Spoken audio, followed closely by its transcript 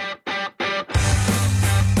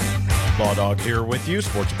Law Dog here with you,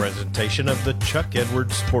 sports presentation of the Chuck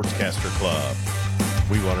Edwards Sportscaster Club.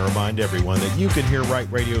 We want to remind everyone that you can hear Right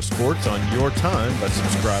Radio Sports on your time by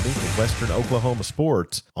subscribing to Western Oklahoma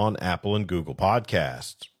Sports on Apple and Google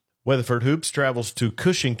Podcasts. Weatherford Hoops travels to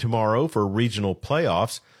Cushing tomorrow for regional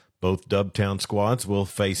playoffs. Both Dubtown squads will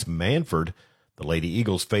face Manford. The Lady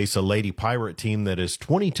Eagles face a Lady Pirate team that is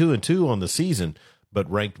 22-2 on the season, but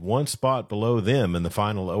ranked one spot below them in the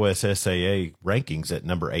final OSSAA rankings at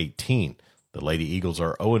number 18. The Lady Eagles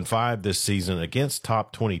are 0-5 this season against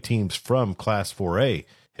top 20 teams from Class 4A.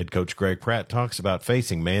 Head coach Greg Pratt talks about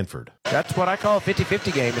facing Manford. That's what I call a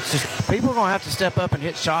 50-50 game. It's just people are going to have to step up and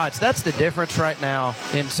hit shots. That's the difference right now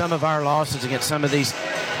in some of our losses against some of these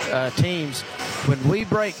teams. When we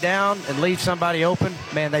break down and leave somebody open,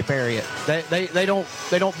 man, they bury it. They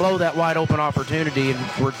don't blow that wide open opportunity, and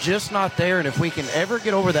we're just not there. And if we can ever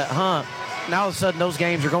get over that hump, now all of a sudden those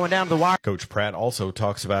games are going down to the wire. Coach Pratt also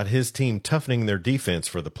talks about his team toughening their defense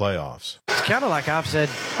for the playoffs. It's kind of like I've said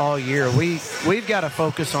all year. We've got to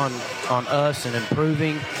focus on us and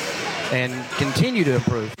improving and continue to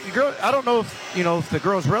improve. I don't know if the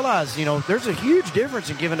girls realize, there's a huge difference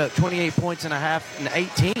in giving up 28 points and a half and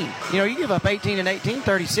 18. You give up 18 and 18,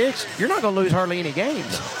 36, you're not going to lose hardly any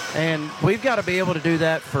games. And we've got to be able to do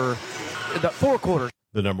that for the 4 quarters.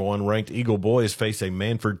 The number 1 ranked Eagle boys face a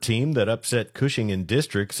Manford team that upset Cushing in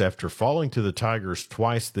districts after falling to the Tigers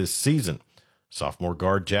twice this season. Sophomore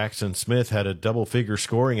guard Jackson Smith had a double-figure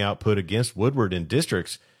scoring output against Woodward in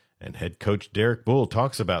districts, and head coach Derek Bull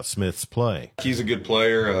talks about Smith's play. He's a good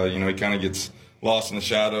player. He kind of gets lost in the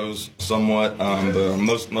shadows somewhat. But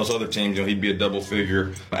most other teams, he'd be a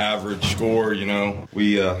double-figure average scorer.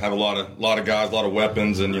 We have a lot of guys, a lot of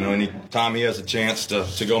weapons, and any time he has a chance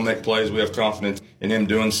to go make plays, we have confidence in him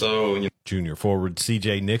doing so. Junior forward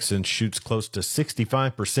C.J. Nixon shoots close to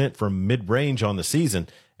 65% from mid-range on the season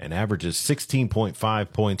and averages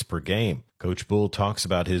 16.5 points per game. Coach Bull talks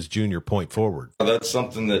about his junior point forward. That's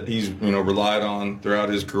something that he's, relied on throughout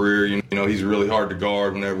his career. He's really hard to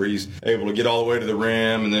guard whenever he's able to get all the way to the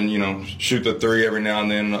rim and then, shoot the three every now and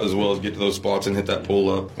then, as well as get to those spots and hit that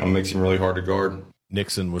pull-up. It makes him really hard to guard.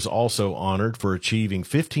 Nixon was also honored for achieving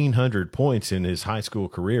 1,500 points in his high school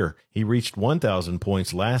career. He reached 1,000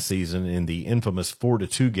 points last season in the infamous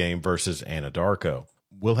 4-2 game versus Anadarko.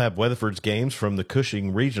 We'll have Weatherford's games from the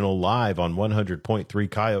Cushing Regional live on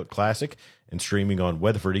 100.3 Coyote Classic and streaming on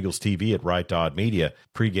Weatherford Eagles TV at Right Dodd Media.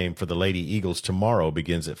 Pregame for the Lady Eagles tomorrow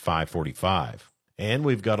begins at 5:45. And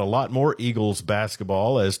we've got a lot more Eagles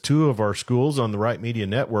basketball as 2 of our schools on the Right Media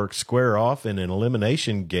Network square off in an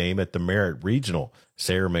elimination game at the Merritt Regional.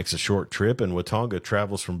 Sayre makes a short trip, and Watonga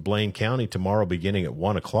travels from Blaine County tomorrow beginning at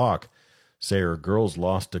 1 o'clock. Sayre girls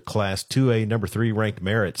lost to Class 2A number 3 ranked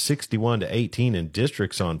Merritt 61-18 in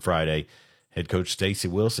districts on Friday. Head coach Stacy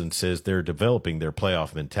Wilson says they're developing their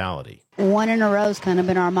playoff mentality. 1 in a row has kind of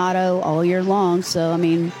been our motto all year long. So,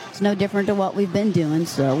 it's no different to what we've been doing.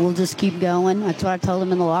 So we'll just keep going. That's what I told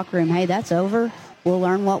them in the locker room. Hey, that's over. We'll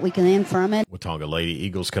learn what we can from it. Watonga Lady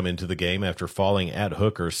Eagles come into the game after falling at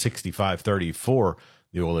Hooker 65-34.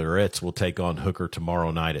 The Oilerettes will take on Hooker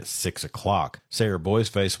tomorrow night at 6 o'clock. Sayre boys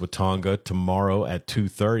face Watonga tomorrow at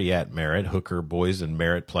 2:30 at Merritt. Hooker boys and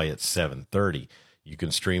Merritt play at 7:30. You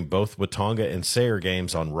can stream both Watonga and Sayre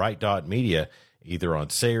games on Right Dot Media, either on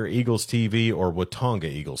Sayre Eagles TV or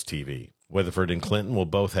Watonga Eagles TV. Weatherford and Clinton will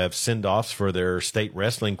both have send-offs for their state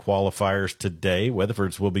wrestling qualifiers today.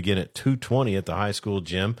 Weatherford's will begin at 2:20 at the high school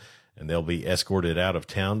gym, and they'll be escorted out of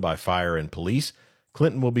town by fire and police.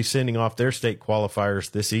 Clinton will be sending off their state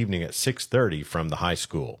qualifiers this evening at 6:30 from the high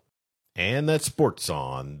school. And that's Sports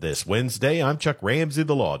On this Wednesday. I'm Chuck Ramsey,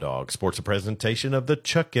 the Law Dog. Sports a presentation of the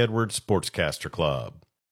Chuck Edwards Sportscaster Club.